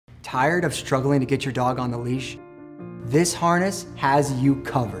Tired of struggling to get your dog on the leash? This harness has you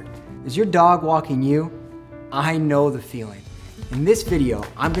covered. Is your dog walking you? I know the feeling. In this video,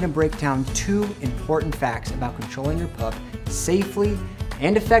 I'm gonna break down 2 important facts about controlling your pup safely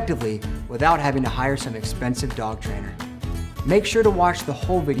and effectively without having to hire some expensive dog trainer. Make sure to watch the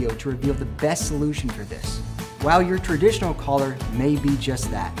whole video to reveal the best solution for this. While your traditional collar may be just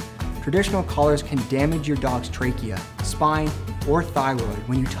that, traditional collars can damage your dog's trachea, spine, or thyroid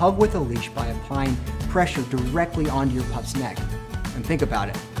when you tug with a leash by applying pressure directly onto your pup's neck. And think about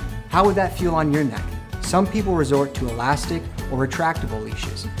it, how would that feel on your neck? Some people resort to elastic or retractable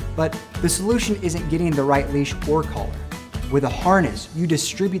leashes, but the solution isn't getting the right leash or collar. With a harness, you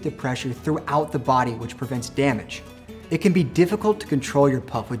distribute the pressure throughout the body, which prevents damage. It can be difficult to control your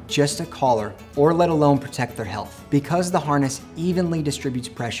pup with just a collar or let alone protect their health. Because the harness evenly distributes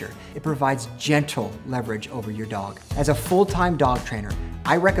pressure, it provides gentle leverage over your dog. As a full-time dog trainer,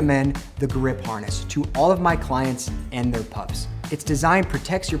 I recommend the GripHarness to all of my clients and their pups. Its design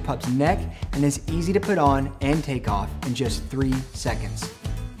protects your pup's neck and is easy to put on and take off in just 3 seconds.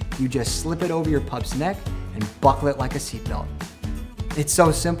 You just slip it over your pup's neck and buckle it like a seatbelt. It's so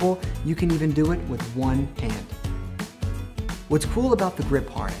simple, you can even do it with one hand. What's cool about the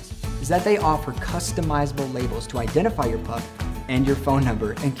GripHarness is that they offer customizable labels to identify your pup and your phone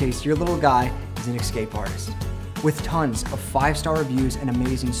number in case your little guy is an escape artist. With tons of 5-star reviews and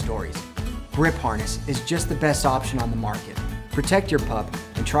amazing stories, GripHarness is just the best option on the market. Protect your pup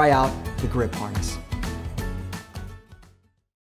and try out the GripHarness.